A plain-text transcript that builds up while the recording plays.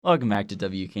Welcome back to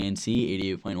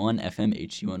WKNC 88.1 FM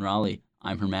HU1 Raleigh.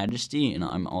 I'm Her Majesty, and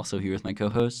I'm also here with my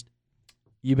co-host.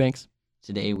 Eubanks.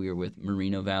 Today we are with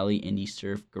Merino Valley Indie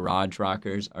Surf Garage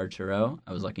Rockers Arturo.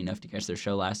 I was lucky enough to catch their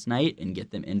show last night and get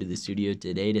them into the studio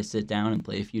today to sit down and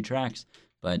play a few tracks.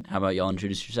 But how about y'all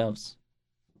introduce yourselves?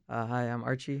 Hi, I'm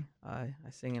Archie. I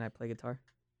sing and I play guitar.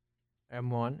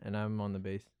 I'm Juan, and I'm on the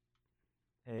bass.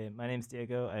 Hey, my name's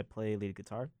Diego. I play lead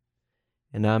guitar.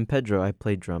 And I'm Pedro. I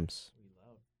play drums.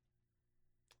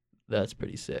 That's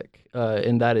pretty sick.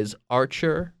 And that is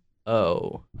Archer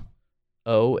O-O-H.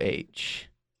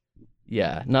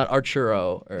 Yeah, not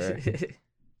Archero.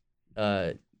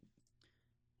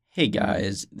 Hey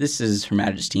guys, this is Her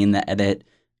Majesty in the edit,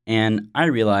 and I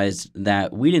realized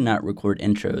that we did not record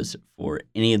intros for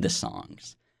any of the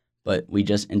songs, but we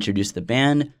just introduced the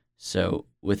band, so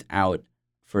without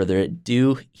further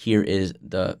ado, here is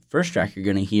the first track you're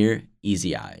going to hear,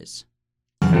 Easy Eyes.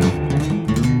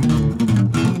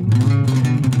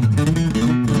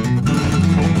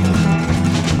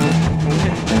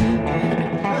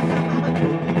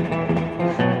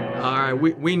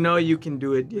 We know you can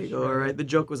do it, Diego, all right? The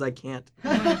joke was I can't.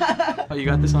 Oh, you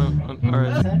got this on all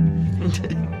right.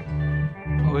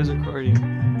 Oh, it's accordion.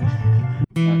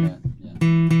 Okay, yeah.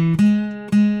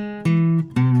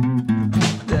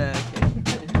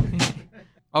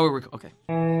 Oh, we're okay.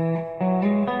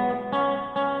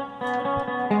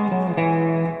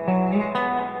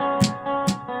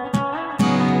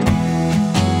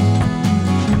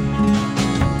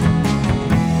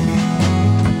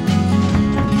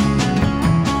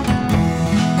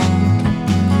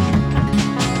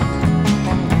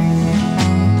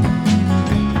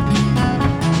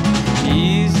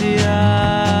 Easy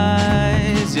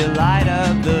eyes, you light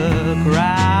up the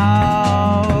crowd.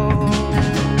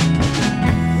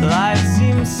 Life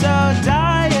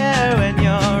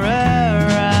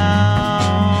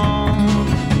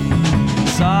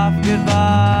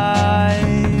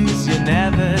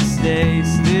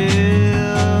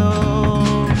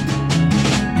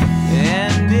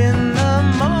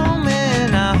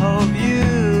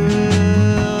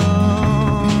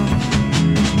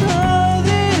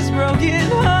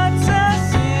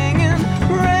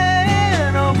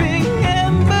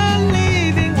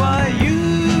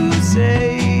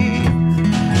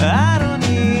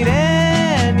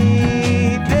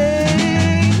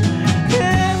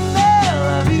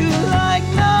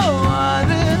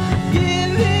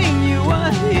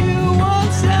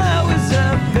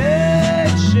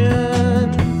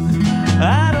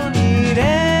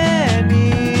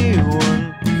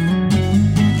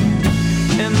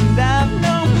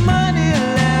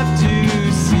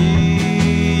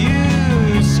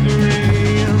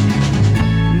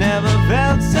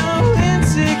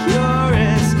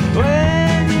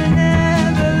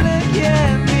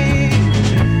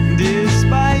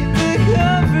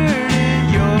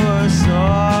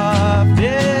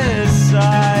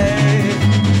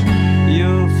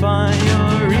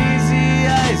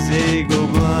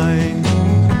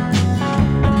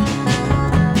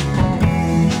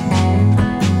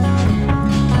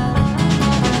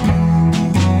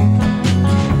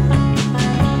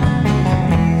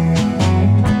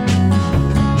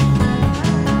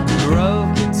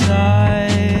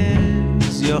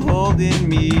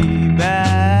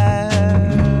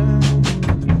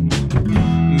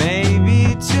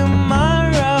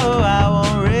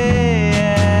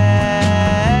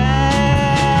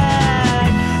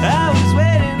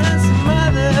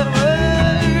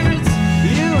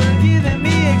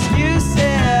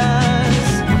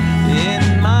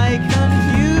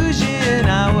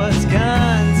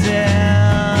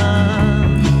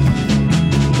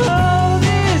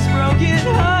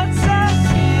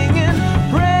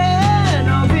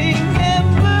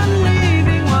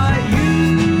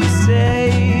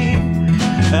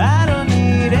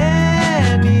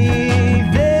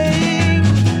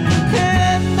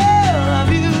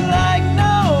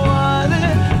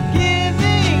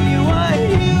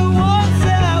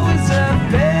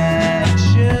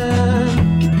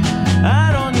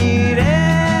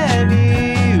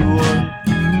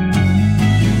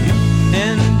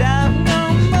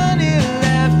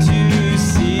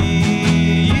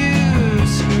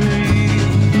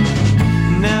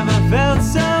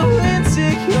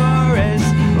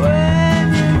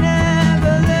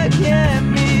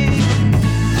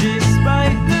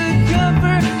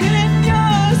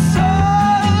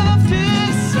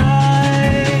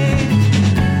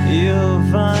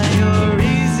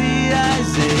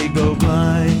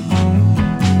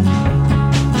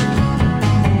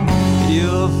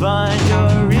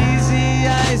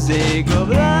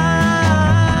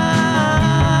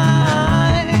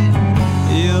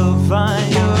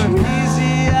find you're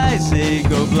easy, I say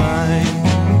go blind.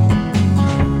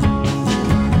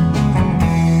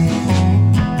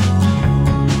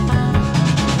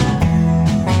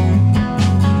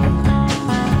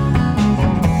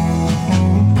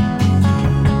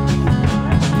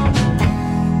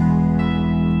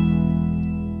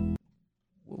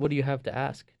 What do you have to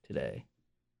ask today,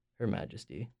 Her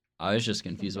Majesty? I was just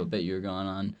confused what bit you were going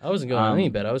on. I wasn't going on any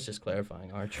Um, bit. I was just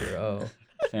clarifying Archer. Oh,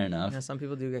 Fair enough. Yeah, some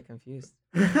people do get confused.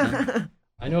 I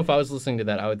know if I was listening to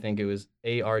that, I would think it was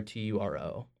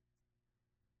ARTURO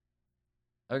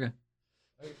Okay.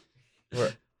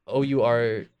 or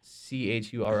OURCHURRO.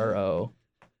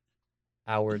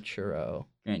 Our churro.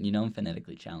 Grant, you know I'm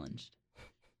phonetically challenged.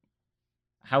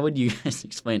 How would you guys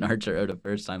explain Arturo to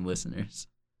first-time listeners?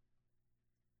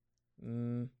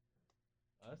 Yeah.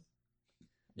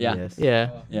 Yes.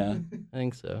 Yeah, Yeah. I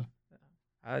think so.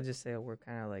 I would just say we're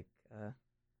kind of like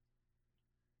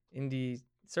indie,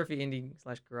 surfy indie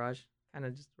 / garage, kind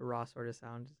of just a raw sort of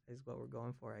sound is what we're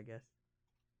going for, I guess.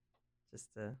 Just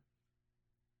I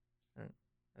don't,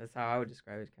 that's how I would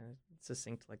describe it, kind of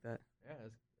succinct like that. Yeah,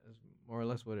 that's more or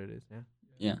less what it is. Yeah.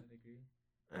 Yeah.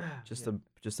 Just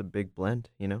a big blend,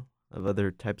 you know, of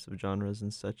other types of genres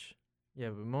and such. Yeah,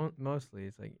 but mostly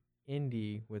it's like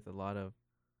indie with a lot of,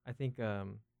 I think,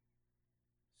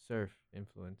 surf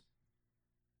influence.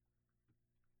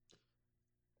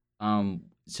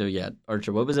 So yeah,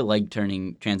 Archer, what was it like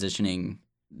transitioning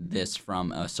this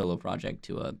from a solo project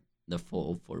to the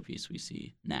full 4-piece we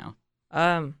see now?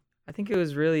 I think it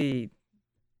was really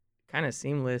kind of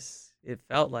seamless. It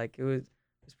felt like it was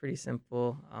pretty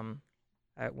simple.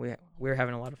 We were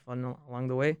having a lot of fun along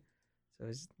the way. So it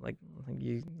was like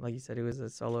you said, it was a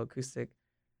solo acoustic,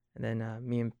 and then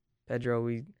me and Pedro,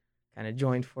 we kind of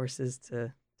joined forces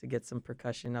to get some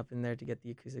percussion up in there to get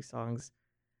the acoustic songs,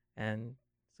 and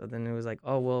so then it was like,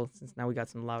 oh well, since now we got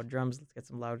some loud drums, let's get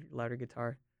some louder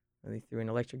guitar. And they threw in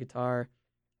electric guitar,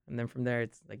 and then from there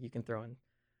it's like you can throw in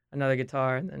another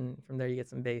guitar, and then from there you get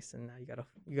some bass, and now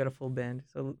you got a full band.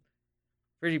 So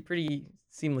pretty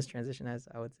seamless transition, as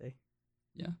I would say.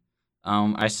 Yeah.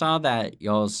 I saw that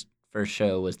y'all's first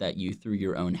show was that you threw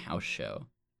your own house show.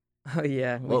 Oh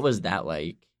yeah, What was that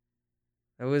like?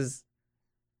 it was.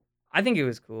 I think it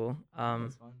was cool.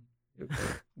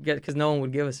 Because no one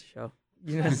would give us a show.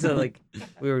 You know, so like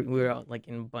we were out, like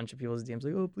in a bunch of people's DMs,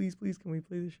 like, oh please can we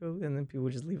play the show? And then people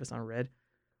would just leave us on red.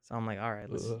 So I'm like, all right,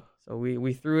 let's. Ugh. So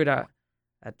we threw it out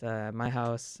at my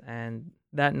house, and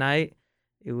that night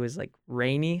it was like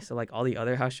rainy, so like all the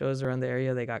other house shows around the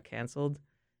area, they got canceled.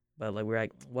 But like we're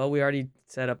like, well, we already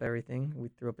set up everything. We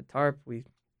threw up a tarp. We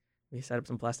set up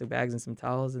some plastic bags and some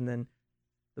towels, and then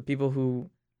the people who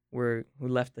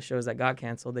left the shows that got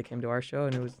canceled, they came to our show,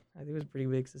 and I think it was a pretty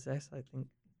big success, I think.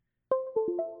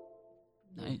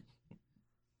 Nice.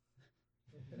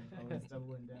 Always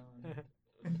doubling down.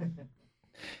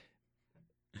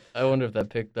 I wonder if that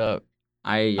picked up.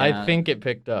 I think it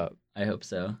picked up. I hope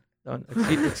so. Don't,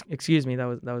 excuse me, that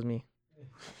was me.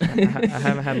 I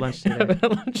haven't had lunch today. Haven't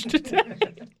had lunch today.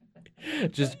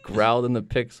 Just growled in the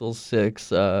Pixel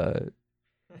 6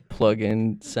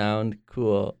 plug-in sound.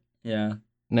 Cool. Yeah.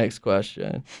 Next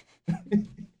question. Do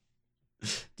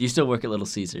you still work at Little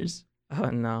Caesars? Oh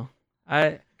no,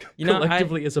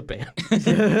 Collectively as a band.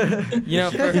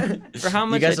 for how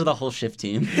much You guys are the whole shift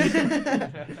team.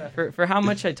 for how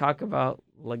much I talk about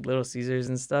like Little Caesars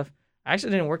and stuff, I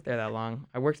actually didn't work there that long.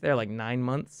 I worked there like 9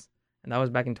 months, and that was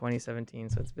back in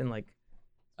 2017. So it's been like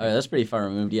Oh, that's pretty far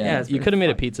removed. Yeah. Yeah, it's You been could have made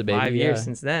a pizza baby. 5 years yeah.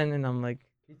 since then, and I'm like,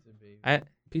 Pizza baby.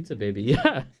 Pizza baby.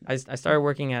 Yeah. I started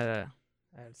working at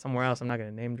somewhere else. I'm not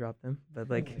gonna name drop them, but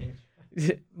like,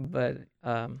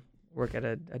 work at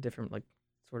a different like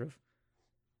sort of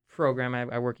program.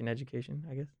 I work in education,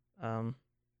 I guess.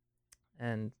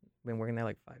 And been working there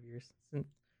like 5 years.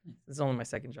 It's only my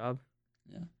second job.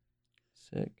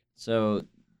 Sick. So,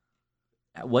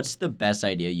 what's the best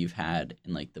idea you've had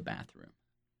in like the bathroom?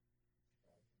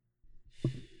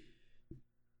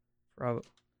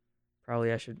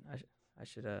 Probably I should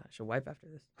wipe after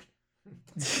this.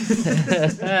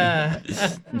 I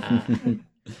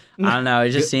don't know. I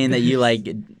was just seeing that you like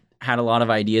had a lot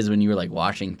of ideas when you were like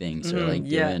washing things or like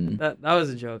yeah, doing. that was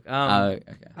a joke. Okay.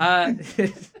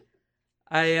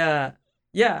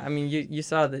 Yeah, I mean, you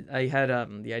saw that I had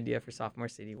the idea for Sophomore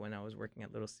City when I was working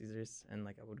at Little Caesars, and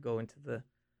like I would go into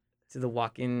the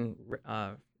walk-in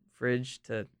fridge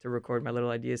to record my little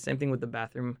ideas. Same thing with the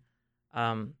bathroom.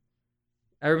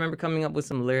 I remember coming up with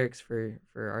some lyrics for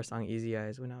our song Easy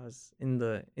Eyes when I was in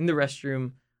the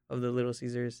restroom of the Little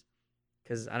Caesars,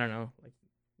 because I don't know, like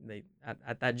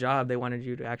at that job they wanted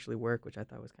you to actually work, which I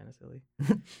thought was kind of silly.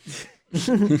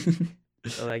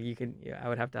 So like I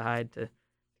would have to hide to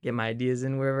get my ideas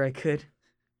in wherever I could.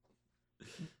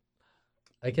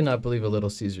 I cannot believe a Little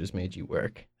Caesars made you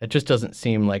work. It just doesn't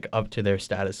seem like up to their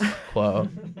status quo.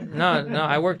 No,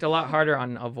 I worked a lot harder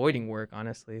on avoiding work,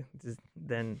 honestly,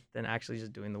 than actually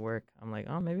just doing the work. I'm like,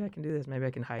 oh, maybe I can do this. Maybe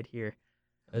I can hide here.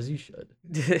 As you should.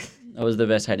 That was the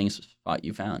best hiding spot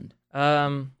you found.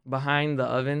 Behind the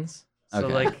ovens. So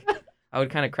Okay. like, I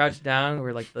would kind of crouch down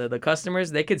where like the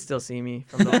customers, they could still see me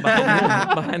from the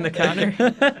behind the counter.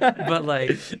 But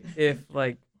like, if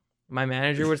like my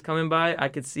manager was coming by, I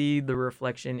could see the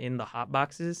reflection in the hot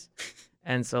boxes.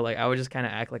 And so like I would just kind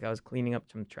of act like I was cleaning up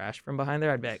some trash from behind there.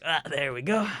 I'd be like, there we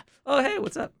go. Oh, hey,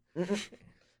 what's up?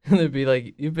 And they'd be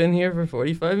like, you've been here for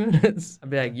 45 minutes? I'd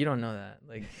be like, you don't know that.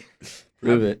 Like,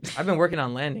 Prove it. I've been working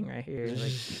on landing right here.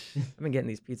 Like, I've been getting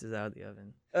these pizzas out of the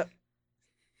oven. But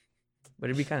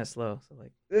it'd be kind of slow. So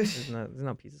like, there's no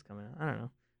pizzas coming out. I don't know.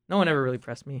 No one ever really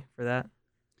pressed me for that.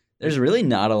 There's really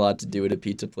not a lot to do at a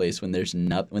pizza place when there's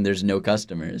no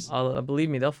customers. Believe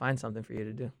me, they'll find something for you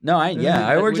to do. No,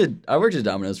 I worked at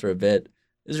Domino's for a bit.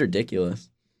 It was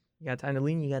ridiculous. You got time to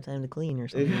lean, you got time to clean or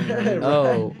something.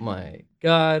 Oh my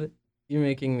God. You're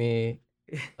making me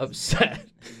upset.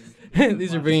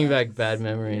 These are bringing back bad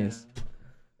memories.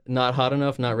 Not hot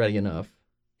enough, not ready enough.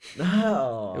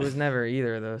 No. It was never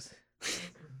either of those.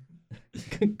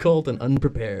 Cold and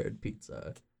unprepared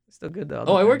pizza. Still good though.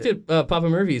 Oh, I worked at Papa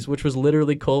Murphy's, which was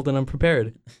literally cold and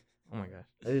unprepared. Oh my gosh.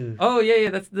 Ooh. Oh yeah,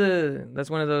 that's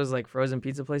one of those like frozen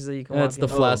pizza places that you can That's walk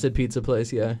the in. flaccid pizza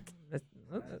place, yeah.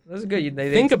 Those are good.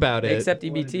 Think about they it. accept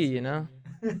EBT, you know.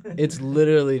 It's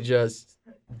literally just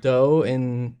dough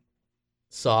and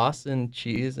sauce and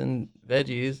cheese and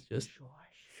veggies. Just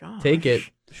take it.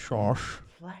 Shosh.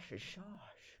 Flash of shosh.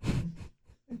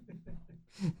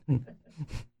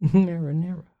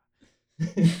 Marinara.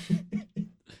 Is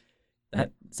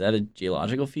that a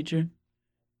geological feature?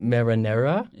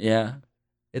 Marinara? Yeah.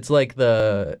 It's like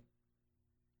the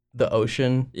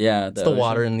ocean. Yeah. It's the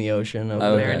water in the ocean. Over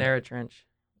Oh, there. okay. Marinara Trench.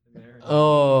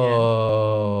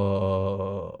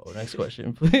 Oh. Next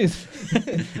question, please.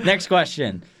 Next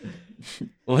question.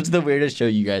 What's the weirdest show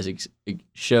you guys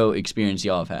show experience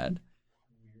y'all have had?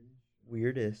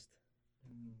 Weirdest.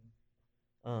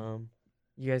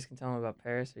 You guys can tell them about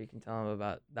Paris, or you can tell them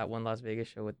about that one Las Vegas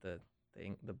show with the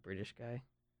British guy.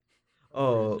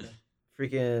 Oh,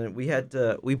 freaking!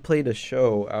 We played a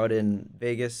show out in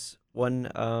Vegas.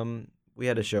 We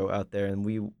had a show out there, and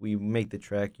we make the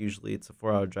trek. Usually, it's a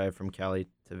 4-hour drive from Cali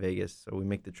to Vegas, so we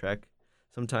make the trek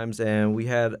sometimes. And we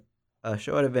had a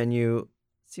show at a venue.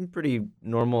 Seemed pretty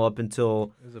normal up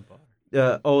until. It was a bar.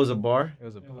 It was a bar. It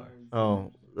was a bar.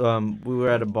 Oh, we were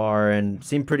at a bar and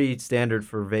seemed pretty standard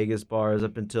for Vegas bars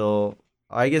up until,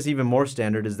 I guess even more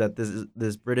standard is that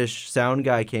this British sound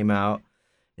guy came out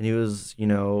and he was,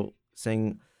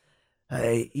 saying,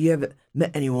 "Hey, you ever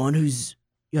met anyone who's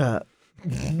met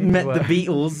the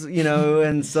Beatles,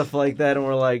 and stuff like that?" And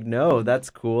we're like, "No, that's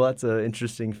cool. That's an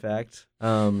interesting fact."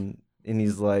 And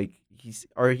he's like, he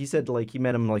said like he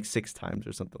met him like 6 times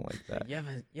or something like that. You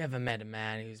ever met a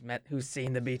man who's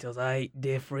seen the Beatles 8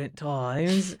 different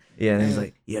times? Yeah, and he's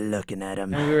like, "You're looking at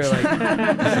him." And we were like,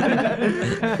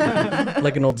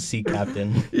 Like an old sea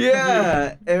captain.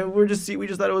 Yeah, and we just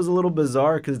thought it was a little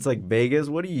bizarre because it's like Vegas.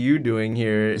 What are you doing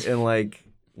here? And like,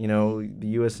 the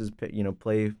U.S.'s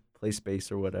play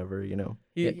space or whatever.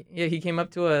 he came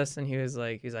up to us and he's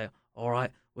like, all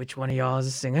right, which one of y'all is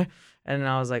a singer? And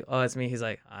I was like, oh, it's me. He's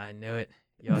like, I knew it.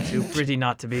 You're too pretty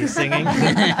not to be singing.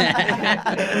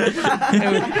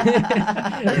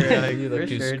 You look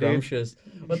too sure, dude. scrumptious.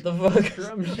 What the fuck?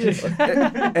 Scrumptious.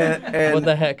 and What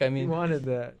the heck? I mean, wanted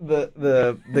that.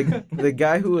 the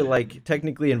guy who like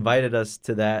technically invited us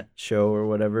to that show or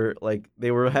whatever, like they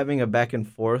were having a back and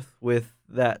forth with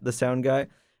the sound guy,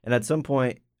 and at some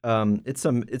point,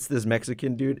 it's this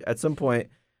Mexican dude. At some point,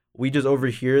 we just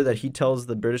overhear that he tells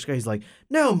the British guy, he's like,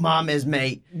 "No, mames,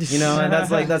 mate," and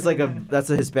that's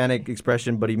a Hispanic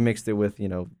expression, but he mixed it with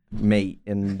mate,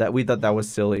 and that we thought that was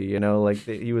silly, like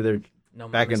he was there No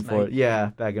back mames, and forth, mate. yeah,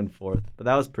 back and forth, but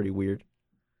that was pretty weird.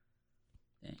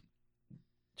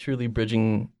 truly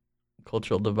bridging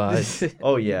cultural divides.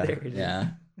 Oh yeah. There it is. Yeah.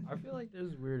 I feel like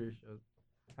there's weirder shows.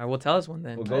 All right, well, tell us one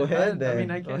then. Well, go ahead then. I mean,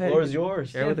 I the can't- floor is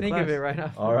yours. Share I with can't the think of class. it right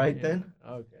now. All right, then.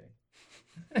 Okay.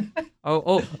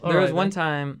 Oh, there was right, one then.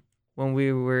 time when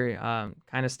we were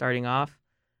kind of starting off,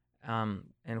 and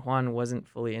Juan wasn't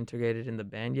fully integrated in the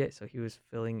band yet, so he was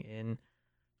filling in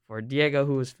for Diego,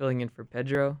 who was filling in for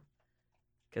Pedro,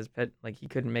 because he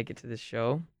couldn't make it to this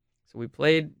show, So we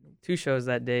played 2 shows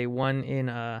that day. One in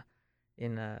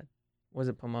was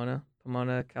it Pomona,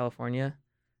 California,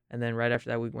 and then right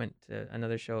after that we went to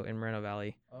another show in Moreno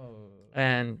Valley. Oh.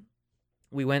 And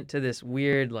we went to this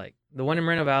weird, like, the one in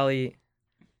Moreno Valley.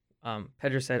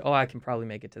 Pedro said, "Oh, I can probably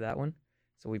make it to that one."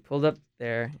 So we pulled up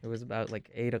there. It was about like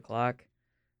 8:00,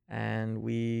 and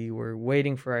we were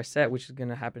waiting for our set, which is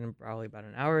gonna happen in probably about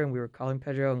an hour. And we were calling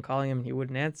Pedro and calling him, and he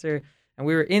wouldn't answer. And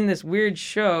we were in this weird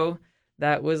show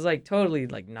that was like totally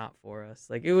like not for us.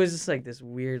 Like it was just like this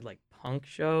weird like punk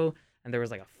show, and there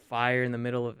was like a fire in the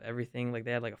middle of everything. Like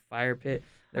they had like a fire pit.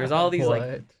 There was all these like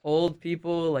What? old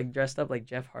people like dressed up like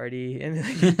Jeff Hardy, and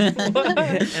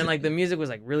and like the music was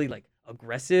like really like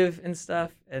aggressive and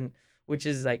stuff, and which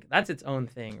is like that's its own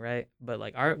thing, right? But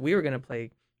like we were gonna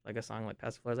play like a song like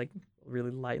Paciflora, like really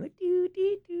light, like do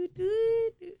do do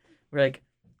do do. We're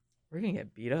gonna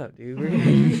get beat up, dude. We're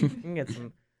gonna get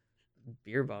some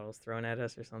beer bottles thrown at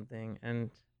us or something,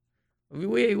 and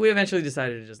we eventually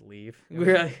decided to just leave. We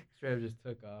were like, Straight up just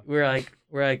took off. we're like,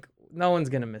 no one's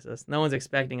gonna miss us. No one's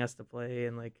expecting us to play,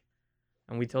 and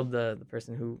we told the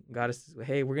person who got us,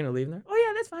 hey, we're gonna leave. And they're, oh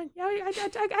yeah, that's fine. Yeah,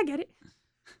 I get it.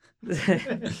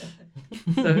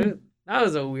 So that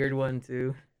was a weird one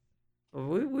too. But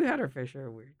we had our fair share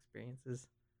of weird experiences.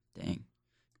 Dang.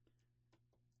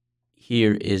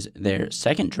 Here is their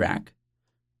second track,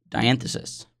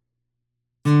 Dianthesis.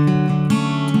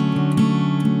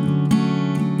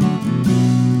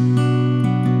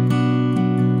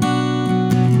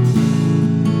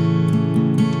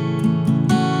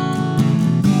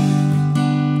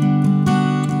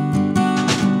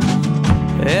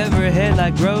 Every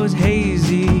headlight grows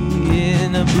hazy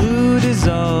in a blue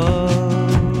dissolve.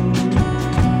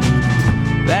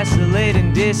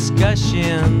 Vacillating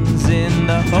discussions in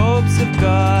the hopes of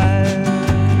God.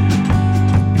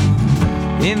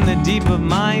 In the deep of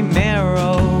my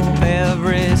marrow,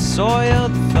 every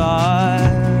soiled thought,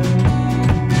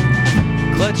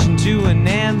 clutching to an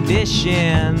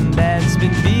ambition that's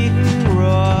been beaten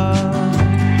raw.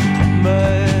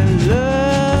 But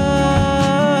love,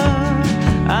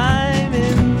 I'm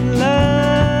in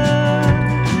love,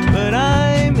 but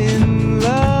I'm in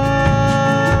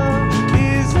love.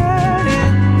 Is that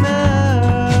enough?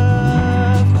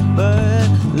 But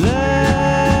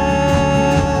love,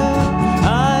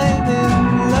 I'm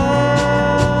in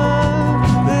love,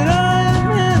 but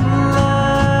I'm in love.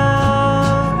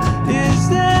 Is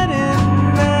that enough?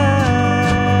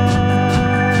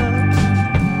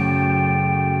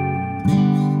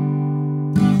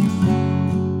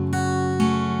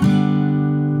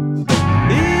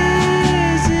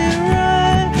 Is it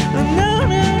right? No,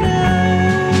 no, no,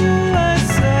 I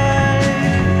say,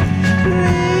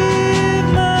 leave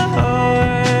my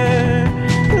heart,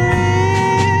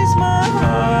 please my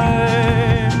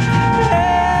heart.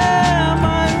 Am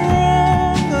I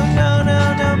wrong? No, no,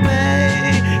 no,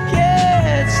 make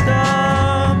it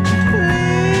stop.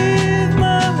 Leave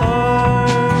my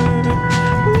heart,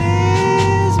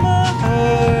 please my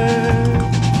heart.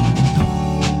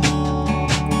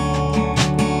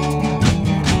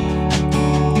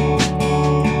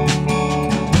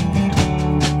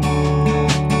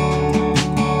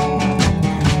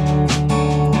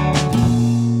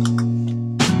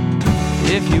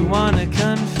 If you want a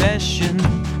confession,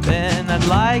 then I'd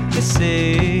like to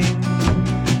say,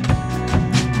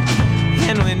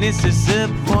 and when it's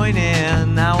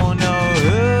disappointing, I won't know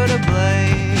who to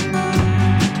blame.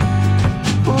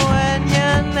 When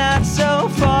you're not so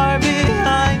far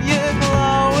behind, you've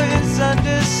always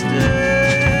understood.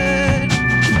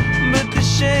 But the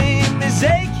shame is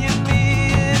aching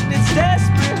me, and it's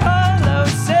desperate, hollow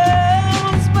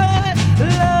sounds. But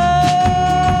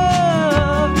love,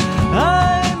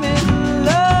 I'm in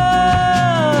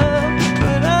love,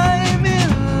 but I'm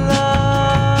in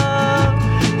love.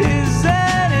 Is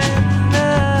that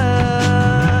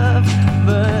enough?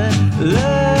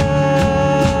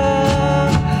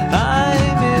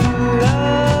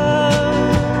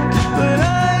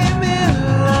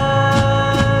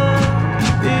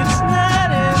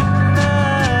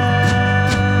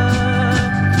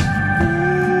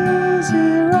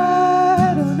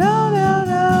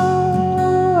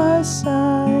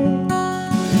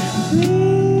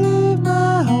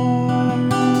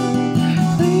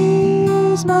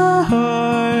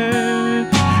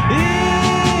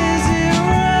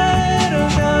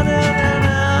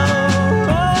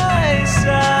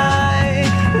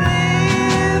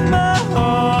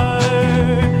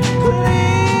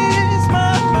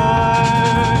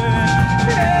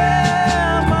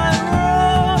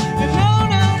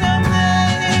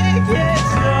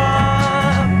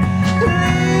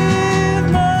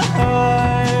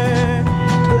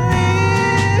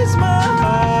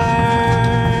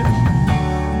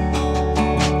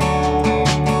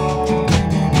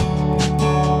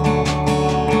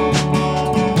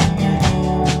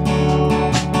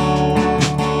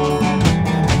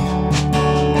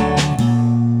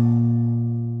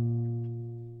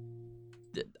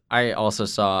 I also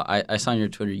saw I saw on your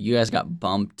Twitter you guys got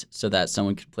bumped so that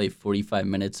someone could play 45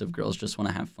 minutes of Girls Just Want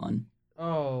to Have Fun.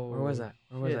 Oh, Where was that?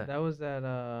 Where was shit, that? That was at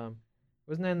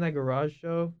wasn't that in that garage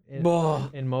show in Whoa.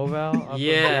 in Moval? Off of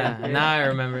Yeah, JFK? now I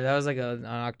remember. That was like an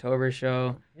October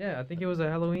show. Yeah, I think it was a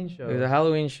Halloween show. It was a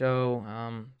Halloween show.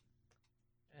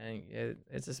 And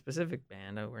it's a specific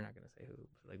band. We're not gonna say who.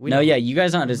 Like we No, know. yeah, you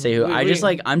guys don't have to say who.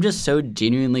 We- I'm just so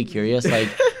genuinely curious, like,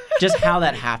 just how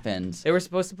that happens. They were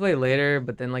supposed to play later,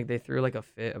 but then like they threw like a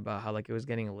fit about how like it was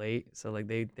getting late. So like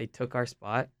they took our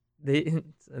spot. They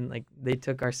and like they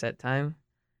took our set time,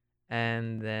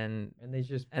 and then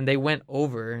and they went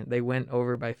over. They went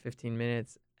over by 15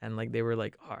 minutes, and like they were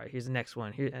like, all right, here's the next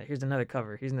one. Here's another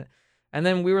cover. And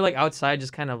then we were like outside,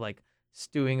 just kind of like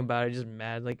stewing about it, just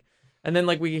mad. Like, and then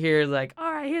like we hear like,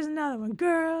 all right, here's another one.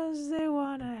 Girls, they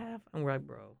wanna have. And we're like,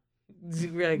 bro,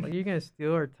 we're like, you're gonna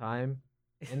steal our time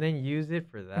and then use it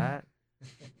for that.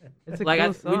 It's a Like,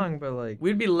 cool song, but like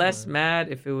we'd be less mad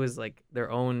if it was like their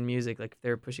own music, like if they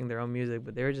were pushing their own music,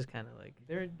 but they were just kind of like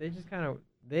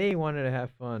they wanted to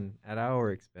have fun at our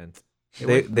expense.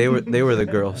 They were the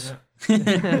girls. In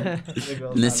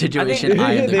this situation,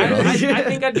 I am the girl. I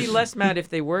think I'd be less mad if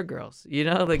they were girls, you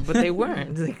know, like, but they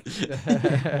weren't. Like,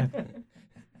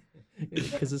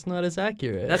 Because it's not as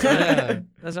accurate. that's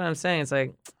what I'm saying. It's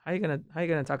like, how you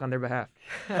gonna talk on their behalf?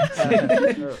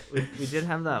 We did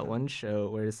have that one show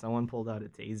where someone pulled out a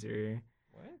taser.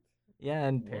 What? Yeah,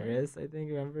 in Paris, I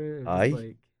think. Remember? It was Aye.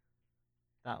 like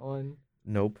that one.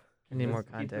 Nope. I need more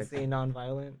Keep the context. scene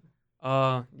non-violent.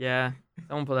 Oh yeah,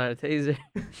 someone pulled out a taser.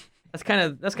 That's kind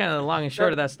of the long and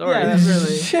short of that story. Yeah, that's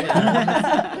really.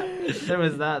 Yeah. There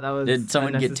was that. That was. Did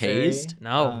someone get unnecessary. tased?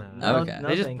 No, no. Okay.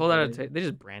 they just pulled out thankfully. they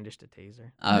just brandished a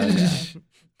taser. Oh,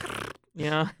 okay. You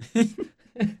know,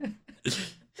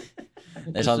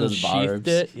 They saw those Sheathed barbs.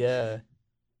 it, yeah.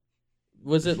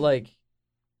 Was it like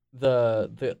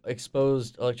the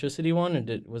exposed electricity one,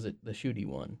 or was it the shooty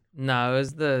one? no, it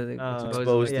was the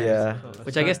Exposed, yeah.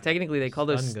 which I guess technically they call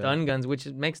those Stun gun. stun guns, which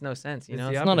makes no sense. You It's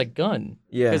know, the It's not a gun.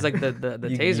 Yeah. because like the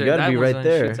You taser gotta that be was right when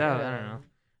there. it shoots out. I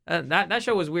don't know. That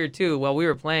show was weird too. While we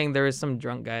were playing, there was some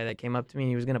drunk guy that came up to me.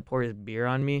 He was gonna pour his beer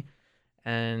on me,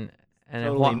 and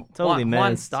Totally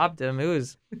Juan missed. stopped him. It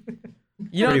was,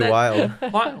 you know, Pretty that, wild.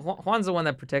 Juan's the one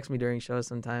that protects me during shows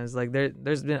sometimes. Like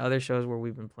there's been other shows where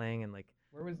we've been playing and like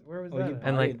Where was Oh, that? you at?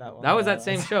 and like that one. that was that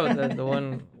same show, the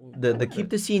one. The keep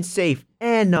the scene safe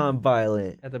and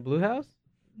non-violent. At the Blue House?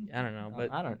 I don't know,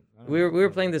 but I don't we were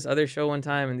playing this other show one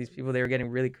time, and these people, they were getting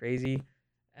really crazy,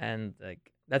 and like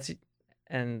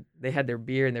and they had their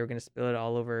beer and they were gonna spill it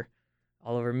all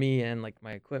over me and like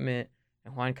my equipment,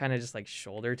 and Juan kind of just like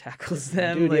shoulder tackles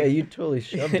them. Dude, like, yeah, you totally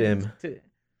shoved him.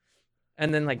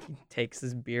 and then like he takes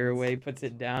his beer away, puts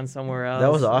it down somewhere else.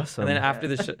 That was awesome. And then after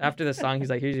after the song, he's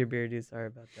like, "Here's your beer, dude. Sorry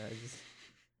about that."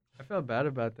 I felt bad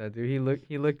about that, dude.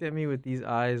 He looked at me with these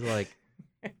eyes like,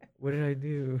 what did I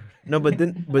do? No, but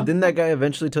then that guy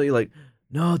eventually told you like,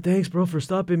 no, thanks, bro, for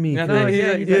stopping me. Yeah, 'cause- no,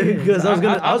 yeah, he did. because I was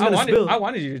gonna spill. I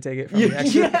wanted you to take it from me. Yeah,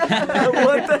 Actually. yeah.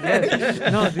 What the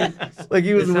heck? No, dude. Like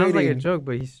he It was sounds like a waiting. joke,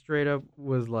 but he straight up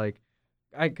was like,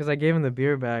 because I gave him the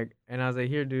beer bag, and I was like,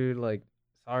 here, dude, like,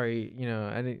 sorry, you know,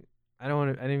 I don't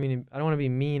want to be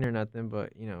mean or nothing,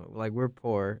 but you know, like we're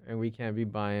poor and we can't be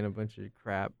buying a bunch of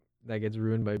crap that gets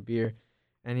ruined by beer.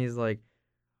 And he's like,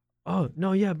 oh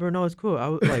no, yeah, bro, no, it's cool. I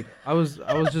was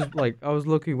just like, I was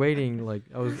low-key waiting, like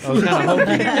I was kind of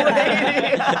hoping.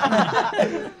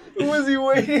 Who was he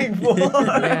waiting for?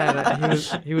 Yeah,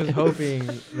 he was hoping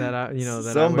that I, you know,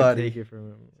 that I Somebody. would take it from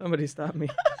him. Somebody stop me.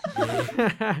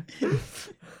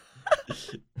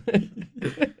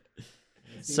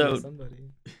 So,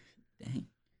 somebody. dang.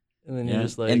 And then Yeah. you're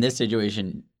just like, in this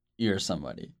situation, you're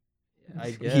somebody.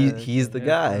 I guess. He's the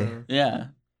guy. Yeah,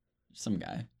 some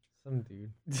guy. Some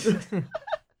dude.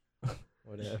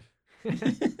 Whatever.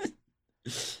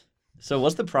 So,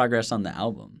 what's the progress on the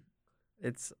album?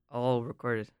 It's all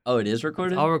recorded. Oh, it is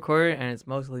recorded. It's all recorded and it's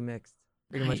mostly mixed.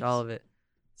 Pretty much all Nice. of it.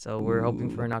 So we're hoping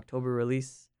for Ooh. an October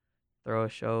release. Throw a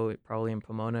show probably in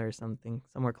Pomona or something,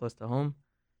 somewhere close to home,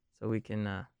 so we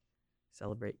can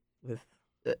celebrate with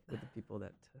the people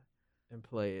that And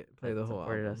play that the whole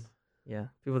supported album. us. Yeah,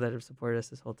 people that have supported us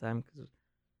this whole time. Because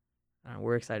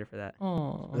we're excited for that.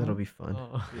 oh, That'll be fun.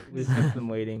 Oh. We've kept them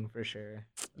waiting for sure.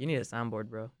 You need a soundboard,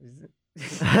 bro.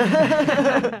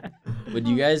 Would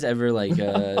you guys ever like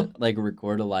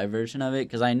record a live version of it?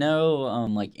 Because I know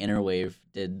like Innerwave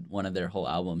did one of their whole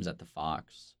albums at the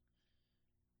Fox.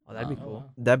 Oh, that'd be Oh, cool. wow.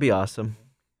 That'd be awesome.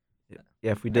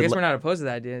 Yeah, if we I did. guess we're not opposed to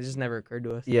that idea. It just never occurred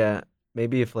to us. Yeah,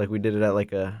 maybe if like we did it at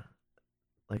like a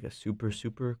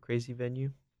super crazy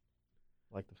venue.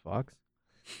 Like the Fox?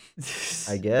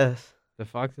 I guess. The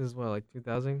Fox is what, like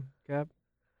 2,000 cap?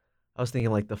 I was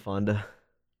thinking like the Fonda.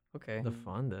 Okay. The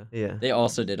Fonda. Yeah. They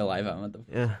also did a live album at the.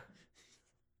 Yeah.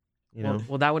 You know.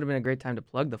 Well, that would have been a great time to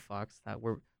plug the Fox that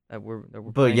we're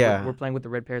But playing yeah. we're playing with the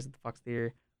Red Pears at the Fox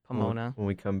Theater, Pomona, When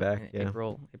we come back, in yeah.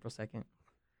 April 2nd.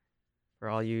 For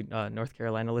all you North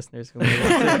Carolina listeners who may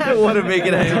want to, Want to make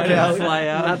it out to Cali. fly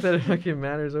out. Not that it fucking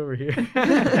matters over here.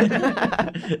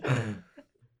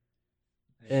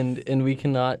 And we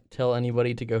cannot tell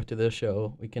anybody to go to this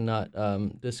show. We cannot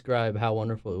describe how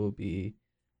wonderful it will be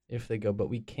if they go, but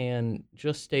we can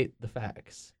just state the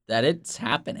facts That it's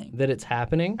happening. that it's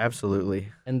happening Absolutely.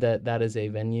 and that is a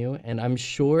venue. And I'm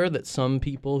sure that some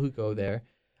people who go there,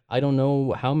 I don't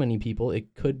know how many people,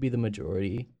 it could be the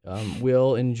majority,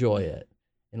 will enjoy it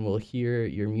and will hear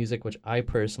your music, which I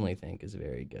personally think is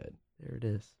very good. There it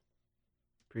is.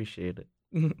 Appreciate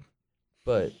it.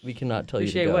 But we cannot tell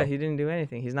Appreciate you to go. what? He didn't do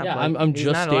anything. He's not. Yeah, like- I'm he's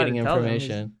just not allowed stating to tell them. He's-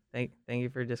 information. Thank you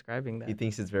for describing that. He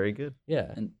thinks it's very good.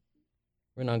 Yeah, And-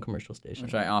 we're a non-commercial station.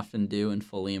 Which I often do and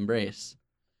fully embrace.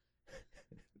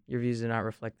 Your views do not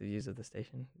reflect the views of the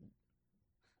station.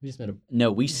 We just made a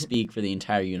No, we speak for the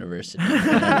entire university.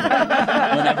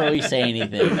 Whenever we say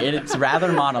anything, it's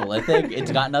rather monolithic.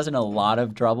 It's gotten us in a lot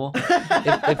of trouble.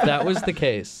 if that was the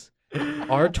case,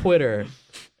 our Twitter,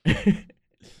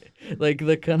 like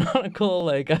the canonical,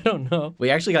 like I don't know. We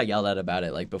actually got yelled at about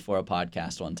it like before a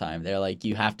podcast one time. They're like,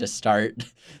 you have to start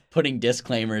putting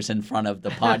disclaimers in front of the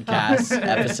podcast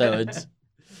episodes.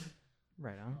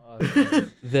 Right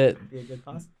on. That Be a good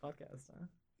podcast, huh?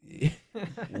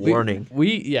 Warning.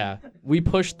 we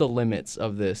pushed the limits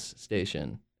of this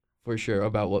station for sure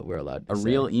about what we're allowed to A say.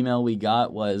 real email we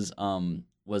got was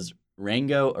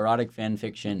Rango erotic fan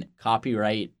fiction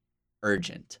copyright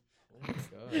urgent.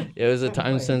 It was a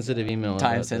time-sensitive email. about the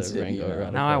Time-sensitive Rango email.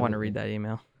 erotic Now I fan. want to read that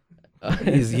email.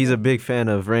 He's a big fan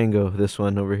of Rango, this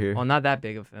one over here. Well, not that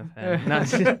big of a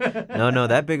fan. No,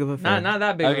 that big of a fan. Not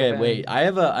that big. of a Okay, fan. wait. I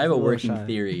have a little working shy.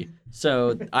 theory.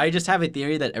 So I just have a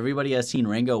theory that everybody has seen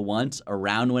Rango once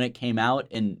around when it came out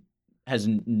and has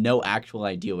no actual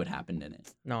idea what happened in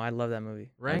it. No, I love that movie.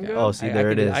 Rango? Oh, see, I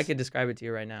there it could, is. I could describe it to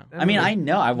you right now. That I mean, movie- I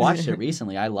know. I watched it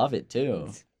recently. I love it too.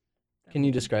 Can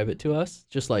you describe it to us?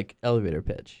 Just like elevator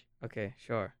pitch. Okay,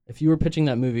 sure. If you were pitching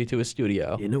that movie to a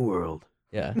studio, In a world.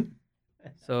 yeah.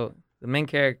 So the main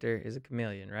character is a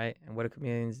chameleon, right? And what do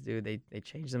chameleons do? They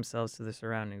change themselves to the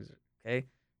surroundings. Okay,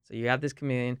 so you have this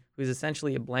chameleon who's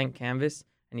essentially a blank canvas,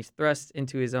 and he's thrust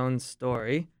into his own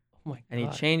story, Oh my god. and he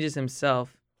changes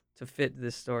himself to fit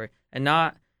this story. And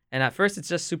at first it's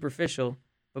just superficial,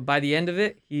 but by the end of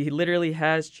it, he literally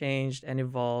has changed and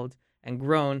evolved and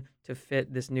grown to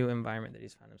fit this new environment that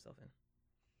he's found himself in,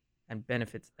 and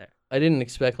benefits there. I didn't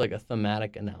expect like a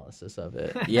thematic analysis of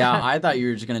it. Yeah, I thought you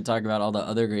were just gonna talk about all the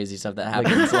other crazy stuff that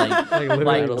happens, literally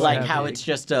like what's like how happening. it's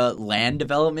just a land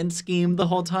development scheme the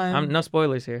whole time. No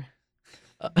spoilers here.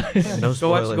 No Go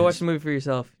watch the spoilers. movie for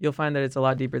yourself. You'll find that it's a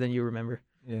lot deeper than you remember.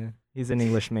 Yeah. He's an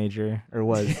English major, or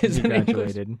was. He's He an English-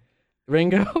 graduated.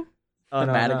 Ringo?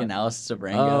 Thematic analysis of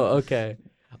Rango. Oh, okay.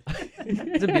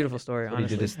 It's a beautiful story, What he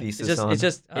honestly. did his thesis It's just, on. it's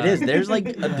just. It is.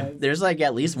 There's like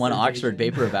at least one Oxford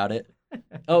paper about it.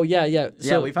 Oh yeah, yeah.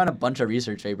 Yeah, So we found a bunch of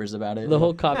research papers about it. the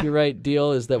whole copyright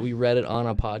deal is that we read it on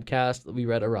a podcast. We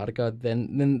read erotica.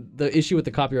 Then the issue with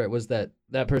the copyright was that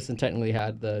that person technically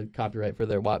had the copyright for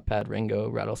their Wattpad Ringo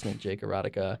Rattlesnake Jake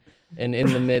erotica. And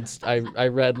in the midst, I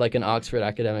read like an Oxford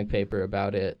academic paper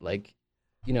about it. Like,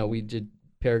 you know, we did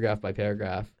paragraph by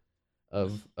paragraph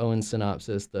of Owen's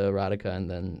synopsis, the erotica, and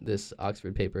then this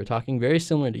Oxford paper talking very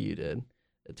similar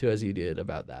to as you did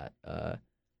about that.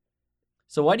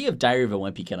 So why do you have Diary of a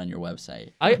Wimpy Kid on your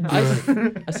website? I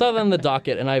saw that on the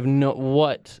docket, and I have no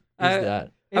what is I-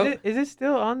 that? Is it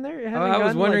still on there? It hasn't I was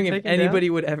gotten, wondering like, if taken down? anybody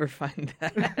would ever find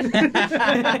that.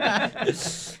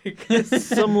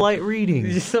 Some light reading.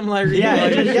 Just some like reading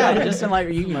Yeah, log. just some like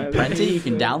you can print it, you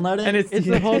can download it. And it's It's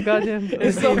the whole goddamn.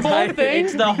 It's the whole entire thing.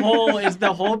 It's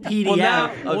the whole PDF. Well,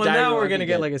 now, of well, Diary now of a we're Wimpy gonna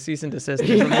get Kid. like a cease and desist. Or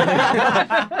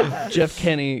something. Jeff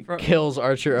Kenny From- kills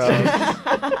Archer O.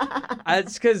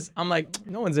 It's because I'm like,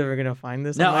 no one's ever gonna find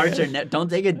this. No, I'm like, Archer, don't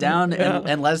take it down Yeah.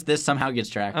 unless this somehow gets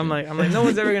tracked. I'm like, no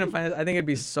one's ever gonna find it. I think it'd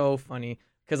be so funny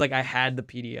because like I had the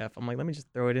PDF. I'm like, let me just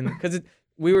throw it in because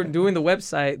we were doing the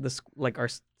website. Like our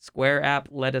Square app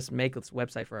let us make this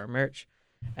website for our merch,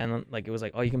 and like it was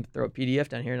like, oh, you can throw a PDF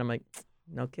down here, and I'm like,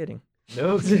 no kidding.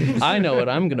 No. I know what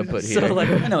I'm gonna put here. So like,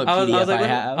 I know what I was PDF like, I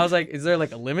have. I was like, is there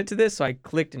like a limit to this? So I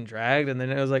clicked and dragged, and then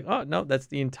it was like, oh no, that's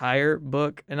the entire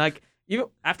book. And like even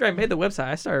after I made the website,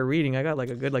 I started reading. I got like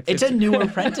a good like. It's a 15 newer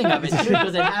printing of it too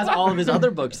because it has all of his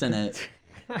other books in it.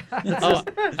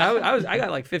 I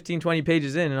got like 15, 20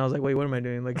 pages in, and I was like, wait, what am I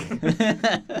doing? Like,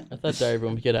 I thought Diary of a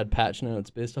Wimpy Kid had patch notes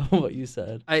based on what you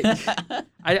said.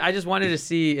 I just wanted to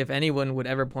see if anyone would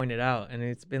ever point it out, and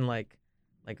it's been like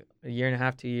a year and a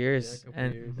half, 2 years, couple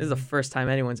and years. this is the first time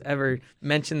anyone's ever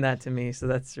mentioned that to me. So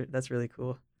that's really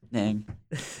cool. Dang.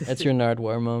 That's your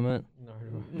Nardwar moment.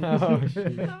 No.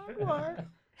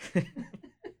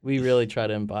 We really try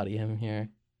to embody him here.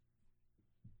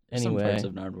 There's some Anyway, parts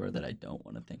of Nardwar that I don't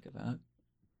want to think about.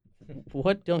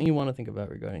 what don't you want to think about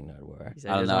regarding Nardwar? He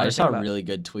said I he don't doesn't know. wanna I saw think a about it. really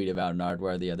good tweet about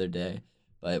Nardwar the other day,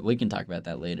 but we can talk about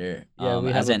that later. Yeah,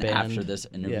 we as have a in after band. this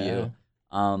interview.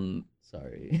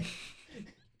 Sorry.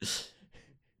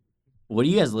 What do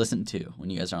you guys listen to when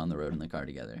you guys are on the road in the car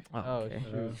together? Oh, Oh, okay.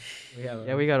 shoot. have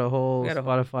Yeah, we got a whole We got a-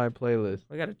 Spotify playlist.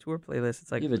 We got a tour playlist.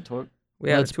 It's like You have a tour. we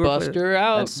have Let's a tour bust playlist. her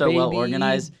out. That's so well baby.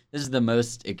 organized. This is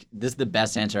the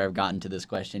best answer I've gotten to this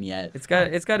question yet. It's got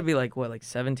to be like what, like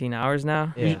 17 hours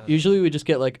now. Yeah. Usually we just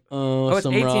get like Oh, it's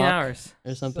some 18 rock hours.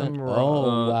 or something. Some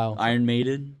Oh wow. Iron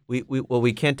Maiden. What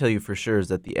we can tell you for sure is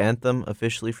that the anthem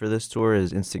officially for this tour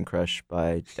is "Instant Crush"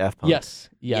 by Daft Punk. Yes.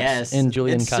 Yes, And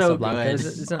Julian it's so Casablancas.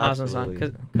 good. It's an awesome song.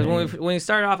 Absolutely. Because when we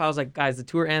started off, I was like, guys, the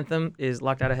tour anthem is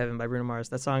 "Locked Out of Heaven" by Bruno Mars.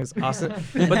 That song is awesome.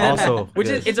 But then, Also, which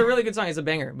good. is it's a really good song. It's a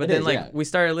banger. But It then is, like yeah. we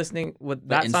started listening with But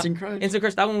that song, Instant Crush. Instant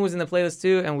Crush. That one was in the playlist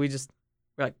too, and we're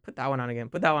like, put that one on again.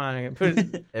 Put that one on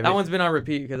again. That one's been on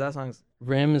repeat because that song's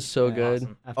Rim is so good.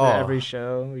 awesome. After Oh. every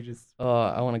show, we just Oh,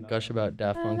 I want to gush about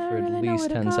Daft Punk for at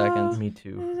least 10 seconds. Me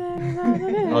too.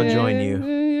 I'll join you.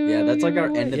 Yeah, that's like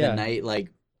our end of Yeah. the night. Like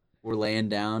we're laying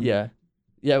down. Yeah.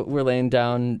 Yeah, we're laying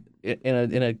down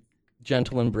in a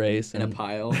gentle embrace In a and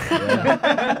pile.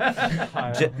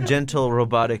 Gentle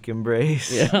robotic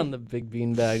embrace. yeah, on the big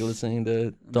beanbag listening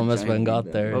to Thomas giant Van Gogh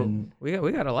beanbag. there. Oh, And we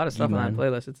got a lot of stuff on that E-Man.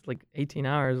 playlist. It's like 18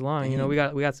 hours long. You know, we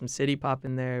got some City Pop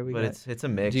in there. But it's a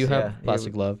mix. do you have yeah.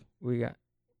 Plastic Love? We got.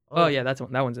 Oh yeah, that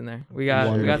one's in there. We got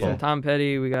Wonderful. some Tom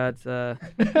Petty. We got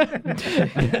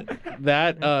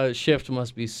That shift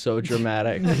must be so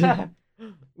dramatic.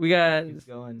 we got keeps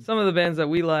going. some of the bands that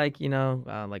we like. You know,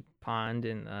 like Pond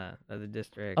and the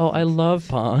District. Oh, I love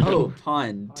Pond. Oh,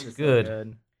 Pond.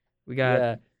 Good. we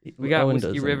got yeah. we got Owen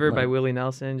Whiskey doesn't River by like- Willie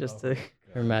Nelson. Just to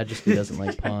Her Majesty doesn't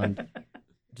like Pond.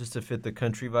 Just to fit the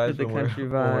country vibes, the when, country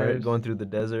when we're vibes. going through the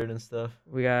desert and stuff.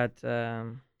 we got. Let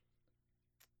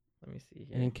me see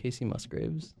here. And Casey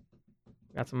Musgraves.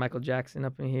 Got some Michael Jackson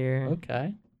up in here.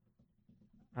 Okay.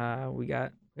 We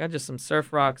got just some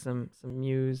surf rock, some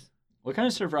Muse. What kind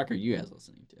of surf rock are you guys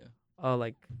listening to? Oh,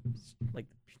 like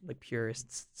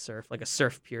purist surf, like a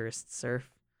surf purist surf.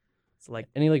 It's like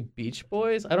Any like Beach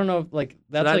Boys? I don't know if like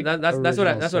that's so like that's what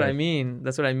original that's what I surf. mean.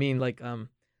 That's what I mean. Like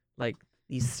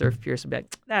these surf purists would be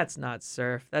like, that's not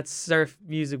surf. That's surf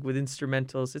music with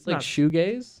instrumentals. It's It's like not.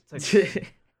 shoegaze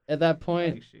at that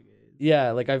point.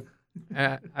 Yeah, like I've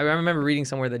I remember reading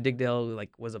somewhere that Dick Dale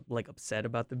was upset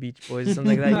about the Beach Boys or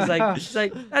something like that. He's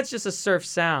like that's just a surf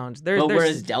sound. But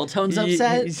whereas Deltone's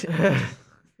upset?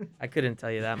 I couldn't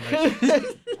tell you that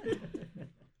much.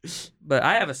 But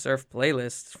I have a surf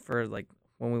playlist for like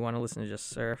when we want to listen to just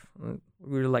surf. We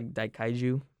were like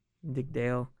Daikaiju, Dick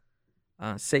Dale,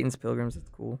 Satan's Pilgrims. It's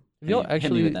cool. have y'all Hit me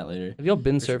actually with that later. have y'all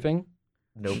been For sure. surfing?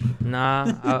 Nope.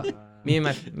 Nah, me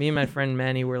and my friend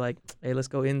Manny were like, hey, let's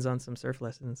go ins on some surf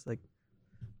lessons. Like,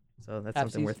 so that's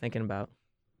something we're Halfsies. thinking about.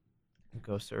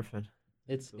 Go surfing.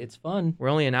 It's fun. We're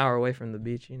only an hour away from the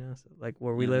beach, you know, so like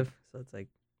where we Yeah. live, so it's like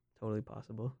totally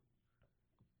possible.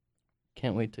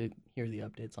 Can't wait to hear the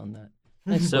updates on that.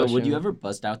 Next So, would question. you ever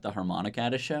bust out the harmonica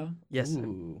at a show? Yes,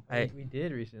 Ooh. We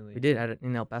did recently. we did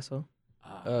in El Paso.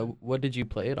 What did you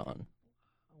play it on?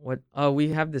 What? Oh, we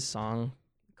have this song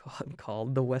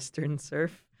called "The Western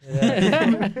Surf,"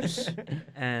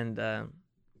 and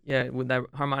yeah, with that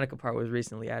harmonica part was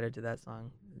recently added to that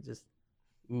song. It just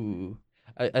Ooh.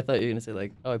 I thought you were gonna say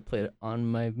like, oh, I played it on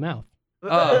my mouth.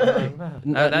 oh,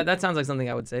 N- that sounds like something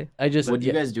I would say. I just Would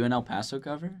you yeah. guys do an El Paso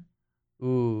cover?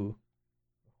 Ooh.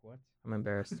 I'm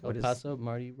embarrassed. El What is? Paso,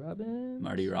 Marty Robbins.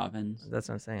 Marty Robbins. That's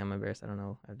what I'm saying. I'm embarrassed. I don't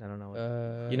know. I don't know. What,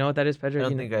 You you know what that is, Pedro? I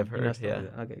don't You think know, I've you know heard, stuff yeah.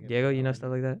 like that? Okay, Diego, you know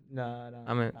stuff like that? No,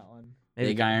 I'm a- that one. Maybe-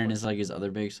 Big Iron is like his other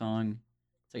big song.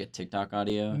 It's like a TikTok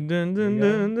audio. Dun, dun,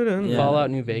 dun, dun, dun. Yeah. Fallout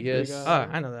New Vegas. Oh,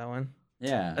 I know that one.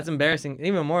 Yeah. That's embarrassing.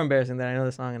 Even more embarrassing that I know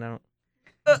the song and I don't.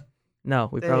 No,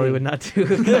 we probably Dang. would not do.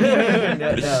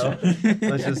 No.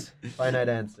 Let's just finite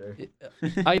answer.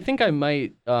 I think I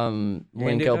might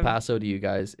link do El cover? Paso to you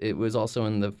guys. It was also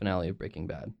in the finale of Breaking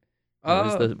Bad. It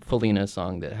was Oh. the Felina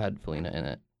song that had Felina in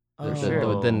it. Oh, The-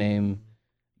 sure. the name,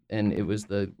 and it was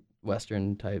the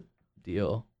Western type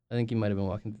deal. I think you might have been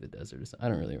walking through the desert or something.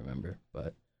 I don't really remember,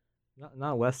 but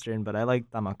not Western, but I like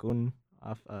Tamakun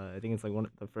off. I think it's like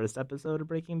the first episode of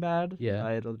Breaking Bad. Yeah.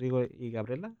 By Rodrigo y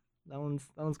Gabriela. That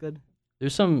one's good.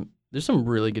 There's some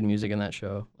really good music in that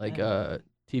show. Like Yeah.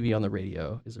 TV on the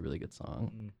Radio is a really good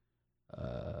song.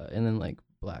 And then like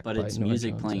Black. But by it's Norah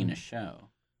music Jones playing in and- a show.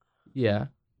 Yeah,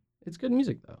 it's good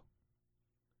music though.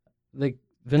 Like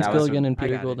Vince That was Gilligan and I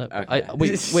Peter got Gould. it. I Okay.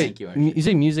 wait, Thank you, Archie. you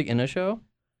say music in a show?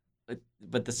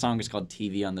 But the song is called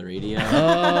TV on the Radio.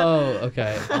 Oh,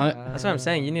 okay. That's what I'm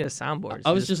saying. You need a soundboard.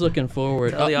 I was just looking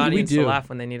forward. tell the we audience do. to laugh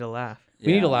when they need a laugh.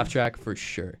 We need a Yeah. laugh track for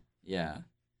sure. Yeah.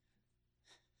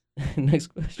 Next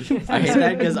question. I hate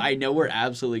that because I know we're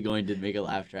absolutely going to make a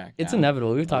laugh track. It's now.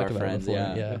 inevitable. We've Of talked our about friends, it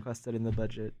before. yeah. Requested in the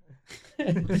budget.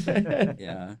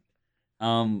 Yeah.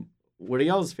 What are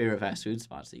y'all's favorite fast food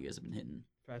spots that you guys have been hitting?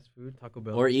 Fast food, Taco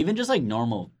Bell. Or even just like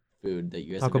normal food that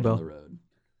you guys Taco have been on Bell. the road?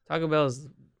 Taco Bell's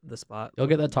the spot. You'll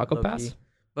get that taco low-key. pass?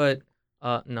 But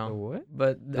The no. what?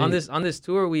 But They- on this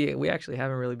tour, we actually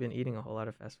haven't really been eating a whole lot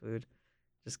of fast food,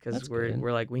 just because That's we're good.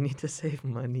 we're like we need to save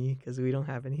money because we don't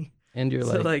have any. And your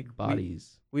So, like, like,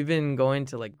 bodies. We've been going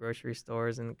to like grocery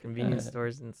stores and convenience Uh.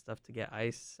 stores and stuff to get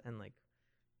ice and like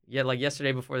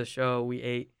yesterday before the show we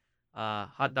ate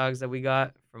hot dogs that we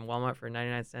got from Walmart for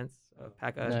 99 cents a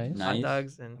pack of Nice. hot Nice.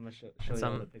 dogs I'm and gonna show and you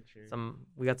all the pictures.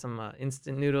 we got some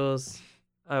instant noodles.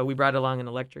 We brought along an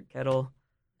electric kettle.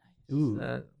 Ooh.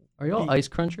 Uh, Are y'all ice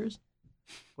crunchers?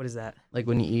 what is that? Like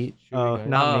when you eat? Oh, guys.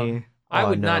 not Oh. me. I Oh,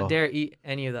 would no. not dare eat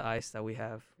any of the ice that we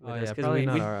have with Oh us yeah, because probably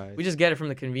not we our eyes. just get it from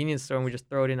the convenience store and we just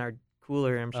throw it in our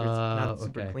cooler. I'm sure it's not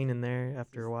super okay. clean in there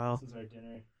after a while. This was our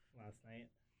dinner last night.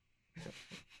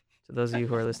 To those of you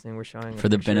who are listening, we're showing a For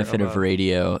the picture benefit of a-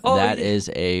 radio, Oh, that yeah. is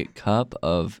a cup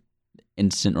of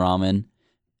instant ramen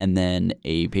and then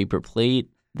a paper plate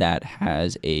that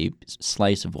has a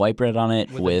slice of white bread on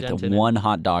it With a with dent in it. one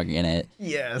hot dog in it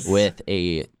Yes. with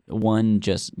a one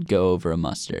just go over a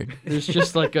mustard. There's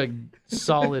just like a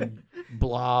solid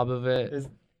blob of it. Is-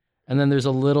 And then there's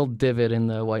a little divot in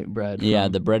the white bread. Yeah,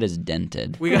 from- the bread is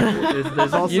dented. We got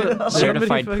There's also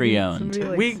Certified pre-owned.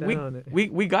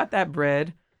 we got that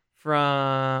bread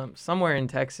from somewhere in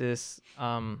Texas.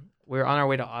 We were on our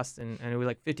way to Austin, and it was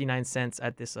like 59 cents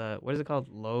at this what is it called,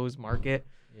 Lowe's Market.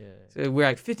 Yeah. So we're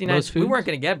like 59. Lowe's We weren't Foods?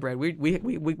 gonna get bread.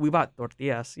 We bought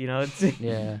tortillas, you know. It's,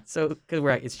 Yeah. So because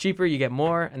we're like it's cheaper, you get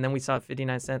more, and then we saw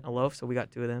 59 cents a loaf, so we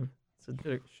got two of them. So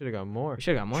Should have got more. we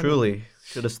should have got more. Truly,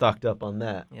 should have stocked up on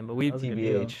that. Yeah, but we That was a good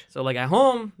deal. TBH. so like at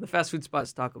home, the fast food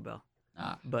spot's Taco Bell.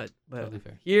 Ah. But Totally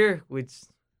fair. here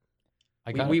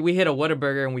I got we hit a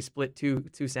Whataburger and we split two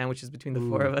sandwiches between the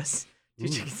four Ooh. of us. Two Ooh.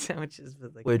 chicken sandwiches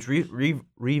with like Which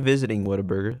revisiting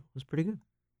Whataburger was pretty good.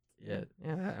 Yeah.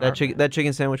 yeah, That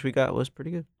chicken sandwich we got was pretty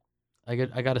good. I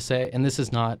gotta say, and this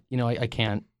is not, I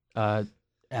can't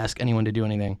ask anyone to do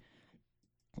anything.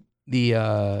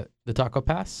 The Taco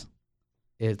Pass,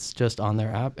 it's just on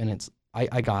their app, and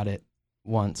I got it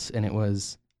once, and it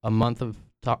was a month of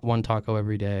one taco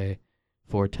every day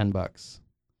for $10,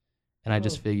 and I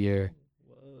just figure,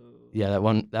 yeah,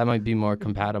 that might be more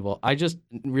compatible. I just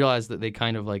realized that they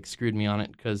kind of like screwed me on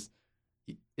it because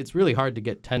it's really hard to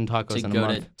get 10 tacos To in a go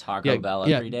month. to Taco Bell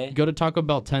every day. Go to Taco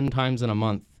Bell 10 times in a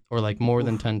month, or like more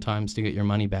than 10 times to get your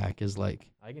money back is like,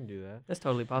 I can do that. that's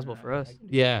totally possible for us.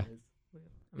 yeah.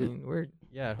 I mean, we're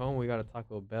Yeah, at home we got a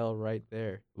Taco Bell right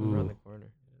there Ooh. around the corner.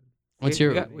 What's we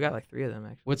your got like three of them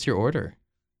actually. What's your order?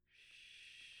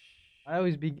 I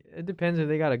always be. It depends if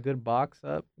they got a good box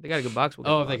up. They got a good box. We'll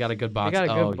get Oh, the if they box. got a good box. If they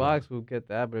got a oh, good box, we'll get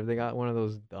that. But if they got one of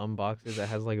those dumb boxes that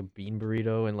has like a bean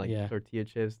burrito and like Yeah. tortilla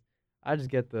chips, I just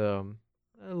get the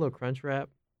a little crunch wrap.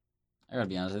 I gotta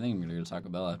be honest. I think I'm gonna go to Taco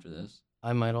Bell after this.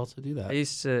 I might also do I that.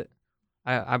 used to.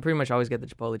 I pretty much always get the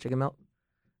Chipotle chicken melt.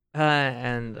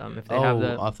 And if they have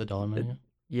the off the dollar menu.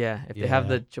 if they have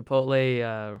Yeah. the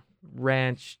Chipotle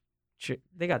ranch,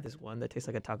 they got this one that tastes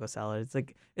like a taco salad.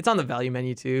 It's on the value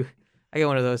menu too. I get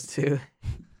one of those too.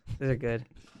 Those are good.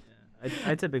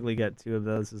 I typically get two of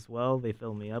those as well. They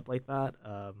fill me up like that.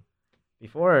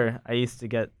 Before I used to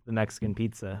get the Mexican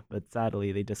pizza, but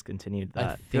sadly they discontinued I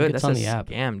that. think Good. it's That's on a the app.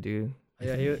 scam, dude.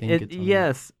 Yeah, I he- think It, it's on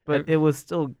yes, but Ev- it was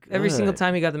still good. Every single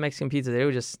time you got the Mexican pizza, they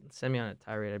would just send me on a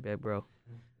tirade. I'd be like, bro,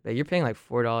 but you're paying like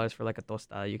 $4 for like a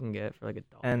tostada you can get for like $1.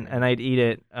 And I'd eat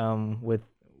it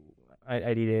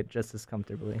I'd eat it just as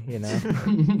comfortably, you know.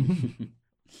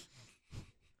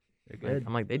 They're good.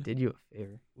 I'm like, they did you a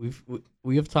favor.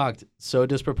 We have talked so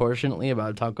disproportionately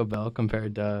about Taco Bell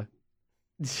compared to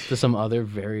some other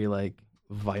very like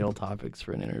vital topics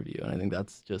for an interview, and I think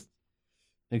that's just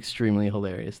an extremely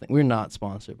hilarious thing. We're not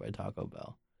sponsored by Taco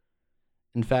Bell.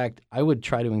 In fact, I would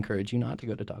try to encourage you not to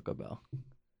go to Taco Bell.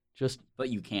 But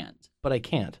you can't. But I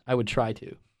can't. I would try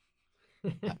to.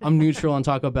 I'm neutral on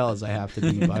Taco Bell as I have to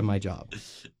be by my job.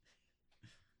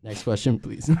 Next question,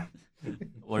 please.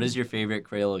 What is your favorite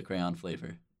Crayola crayon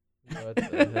flavor? What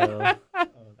the hell?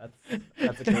 Oh,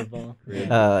 that's a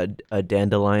curveball. A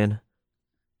dandelion.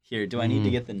 Here, do I need to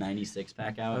get the 96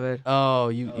 pack I out? bet. Oh,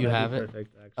 you That'd have be it.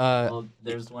 Perfect, actually. Well,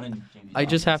 there's one in Jamie's I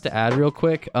just have to office. add real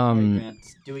quick. All right, Grant,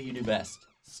 do what you do best.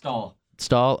 Stall.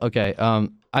 Stall. Okay.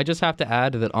 I just have to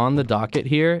add that on the docket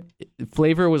here,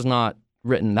 flavor was not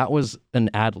written. That was an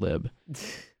ad lib.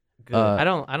 Good. I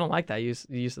don't like that use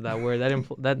of that word.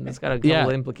 That's got a couple Yeah, of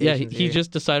yeah. implications. He here.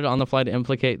 just decided on the fly to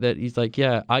implicate that he's like,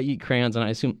 yeah, I eat crayons, and I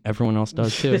assume everyone else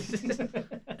does too.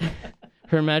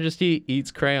 Her Majesty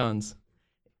eats crayons.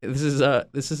 This is a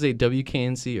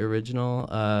WKNC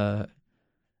original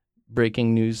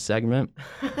breaking news segment.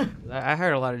 I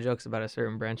heard a lot of jokes about a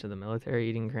certain branch of the military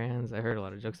eating crayons. I heard a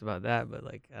lot of jokes about that, but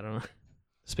like I don't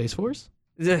Space Force?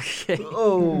 know. Okay.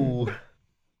 Oh,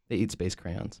 They eat space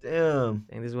crayons. damn.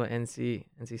 Dang, this is what NC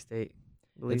State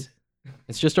believes.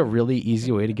 It's just a really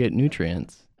easy way to get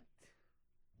nutrients.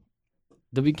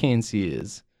 WKNC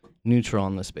is neutral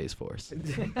on the Space Force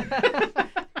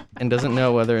and doesn't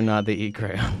know whether or not they eat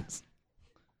crayons.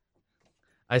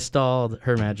 I stalled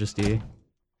Her Majesty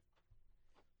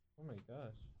Oh my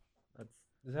gosh.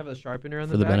 Does it have a sharpener on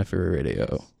for the back? benefit of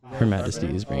radio. Her Majesty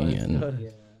is bringing in Yeah.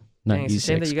 Dang, it's a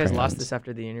shame 96 that you guys lost crayons. this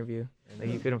after the interview. Like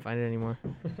you couldn't find it anymore.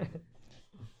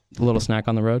 A little snack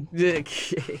on the road.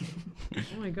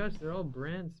 Oh my gosh, they're all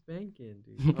brand spanking,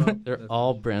 dude. Oh, They're that's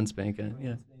all not brand spanking.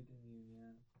 Yeah.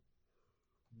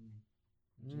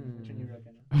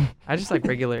 I just like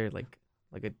regular like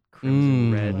a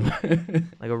crimson red, Mm.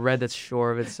 like a red that's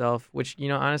sure of itself. Which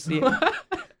honestly,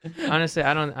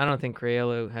 I don't think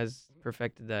Crayola has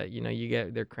perfected that. You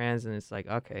get their crayons and it's like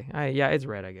okay, yeah, it's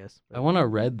red, I guess. I want a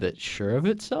red that's sure of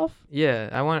itself. Yeah,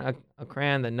 I want a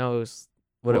crayon that knows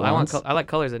What it I wants. I like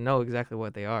colors that know exactly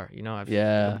what they are.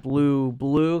 Yeah. Blue.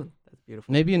 That's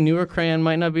beautiful. Maybe a newer crayon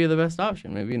might not be the best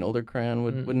option. Maybe an older crayon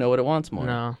would know what it wants more.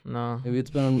 No. Maybe it's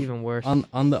been Even worse.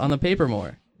 on the paper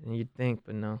more. than you'd think,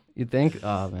 but no. You think?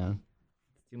 Oh man.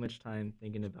 Too much time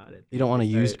thinking about it. You don't want a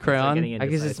Start- used start crayon? getting I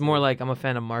guess it's indecisive. more like I'm a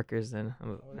fan of markers than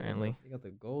apparently. They got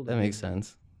the gold. That makes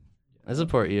sense. I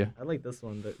support you. I like this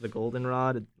one, the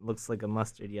goldenrod. It looks like a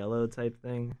mustard yellow type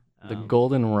thing. The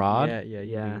golden rod. Yeah, you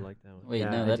Yeah. do like that one. Wait, Yeah,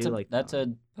 no, I that's do a like that's that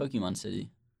a Pokemon City.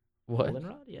 What?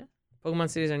 goldenrod, yeah. Pokemon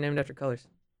cities are named after colors.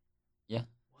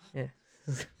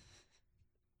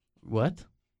 What?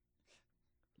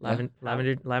 Lavender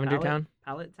Palette- Town.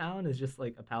 Palette Town is just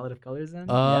like a palette of colors then.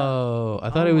 Oh, I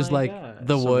thought Oh it was my like God.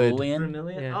 the wood. Cerulean?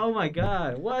 Vermilion? Yeah. Oh my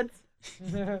god, what?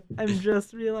 I'm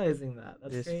just realizing that.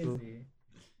 That's This crazy. fool.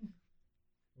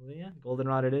 Well, yeah,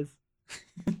 goldenrod it is.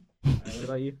 Alright, what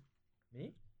about you?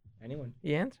 Me? Anyone?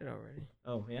 He answered already.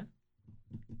 Oh yeah.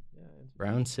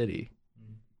 Brown City.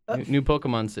 Mm. New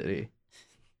Pokemon City.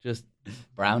 Just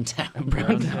Brown Town.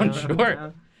 Brown Town.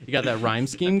 Sure. You got that rhyme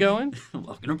scheme going?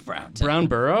 Welcome to Brown Town. Brown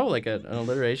Burrow, like an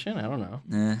alliteration. I don't know.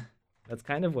 Nah. That's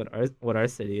kind of what our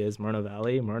city is, Morno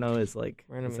Valley. Morno is like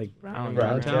Morno it's means like brown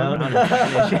brown town.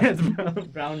 town. It's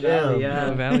brown Valley, yeah.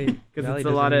 Brown Valley. Because Valley it's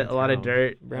a lot doesn't of mean town.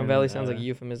 dirt. Brown and, Valley sounds like a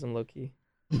euphemism, low key.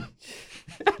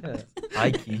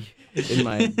 Ikey. In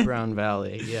my Brown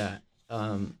Valley, yeah.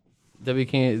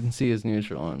 WKNC is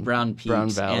neutral on Brown Peaks Brown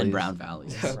and Valleys. Brown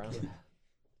Valleys.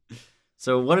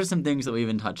 So what are some things that we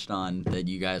haven't touched on that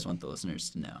you guys want the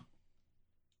listeners to know?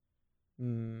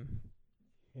 Hmm.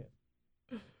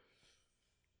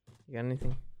 You got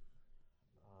anything?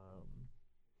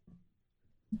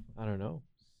 I don't know.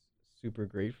 Super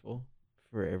grateful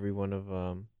for every one of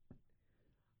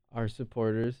our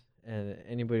supporters and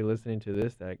anybody listening to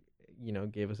this that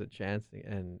gave us a chance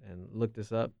and looked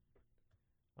us up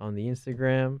on the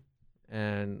Instagram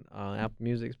and Apple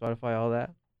Music, Spotify, all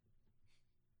that.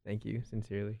 Thank you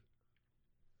sincerely.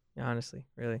 Yeah, honestly,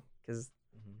 really, because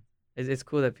it's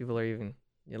cool that people are even,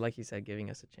 like you said, giving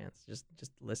us a chance, just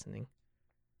listening.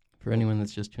 For anyone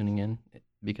that's just tuning in,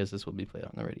 because this will be played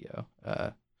on the radio.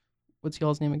 What's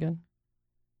y'all's name again?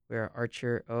 We're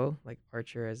Archer O, like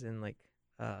Archer as in like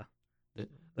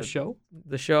The show?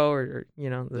 the show or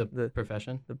The the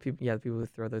profession? the people the people who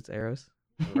throw those arrows.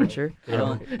 Archer. I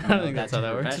don't think that's how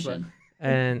that works, profession.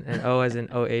 And O as in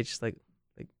OH, like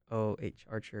OH,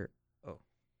 Archer.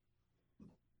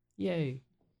 Yay.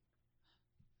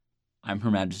 I'm Her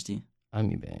Majesty. I'm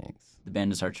Eubanks. The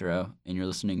band is Archer O, and you're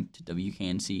listening to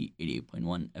WKNC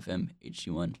 88.1 FM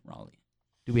HD1 Raleigh.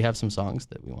 Do we have some songs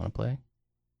that we want to play?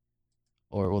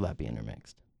 Or will that be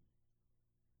intermixed?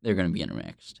 They're going to be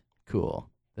intermixed. Cool.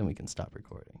 Then we can stop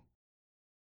recording.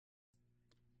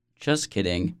 Just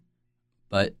kidding.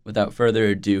 But without further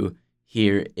ado,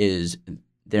 Here is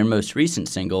their most recent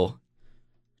single,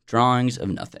 Drawings of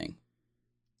Nothing.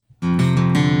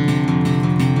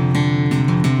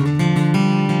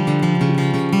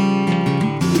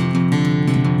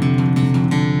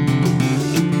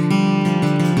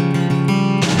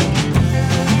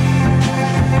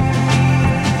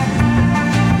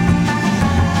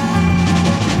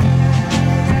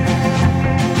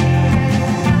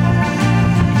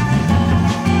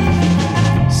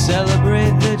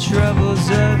 Celebrate the troubles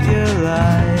of your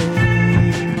life.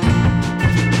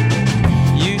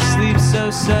 You sleep so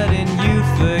sudden you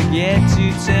forget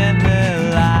to turn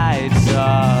the lights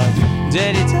off.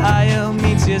 Dirty tile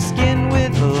meets your skin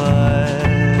with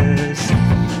lust.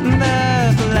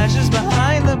 The flashes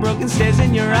behind the broken stairs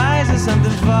in your eyes are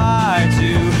something far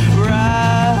too bright.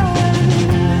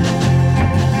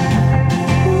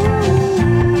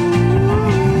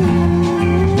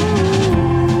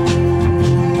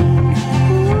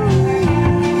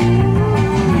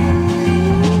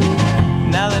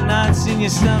 In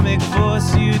your stomach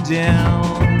force you down,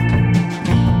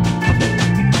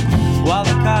 while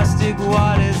the caustic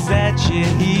waters that you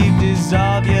heave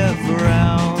dissolve your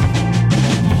frown.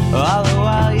 All the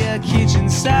while your kitchen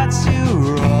starts to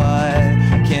roar.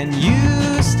 Can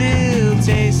you still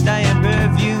taste iron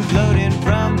perfume floating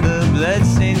from the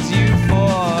bloodstains you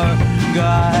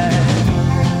forgot?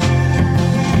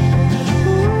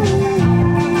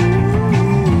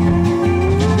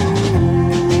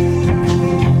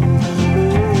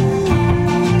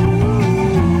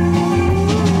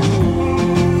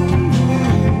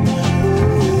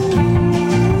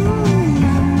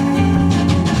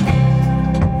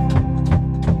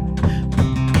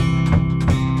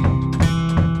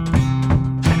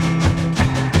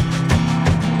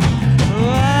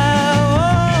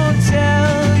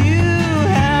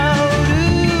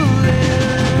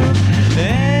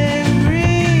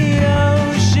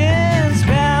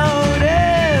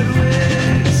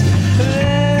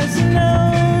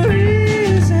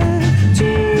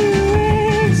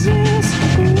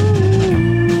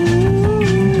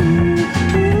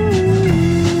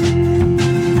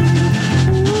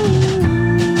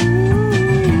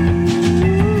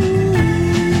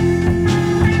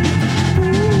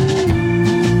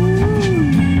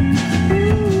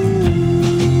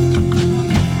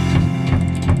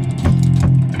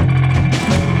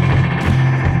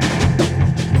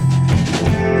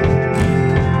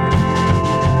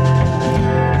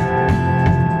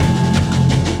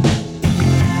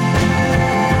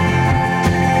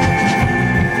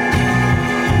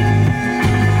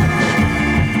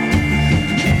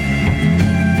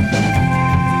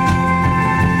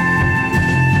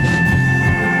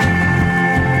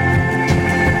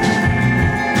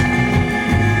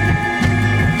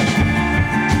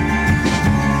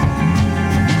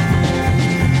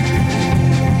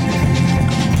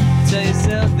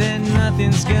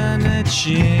 Nothing's gonna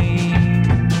change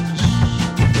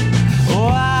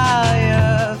while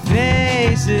your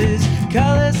face's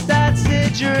color starts to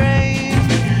drain,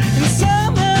 and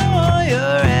somehow all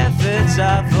your efforts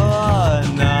are for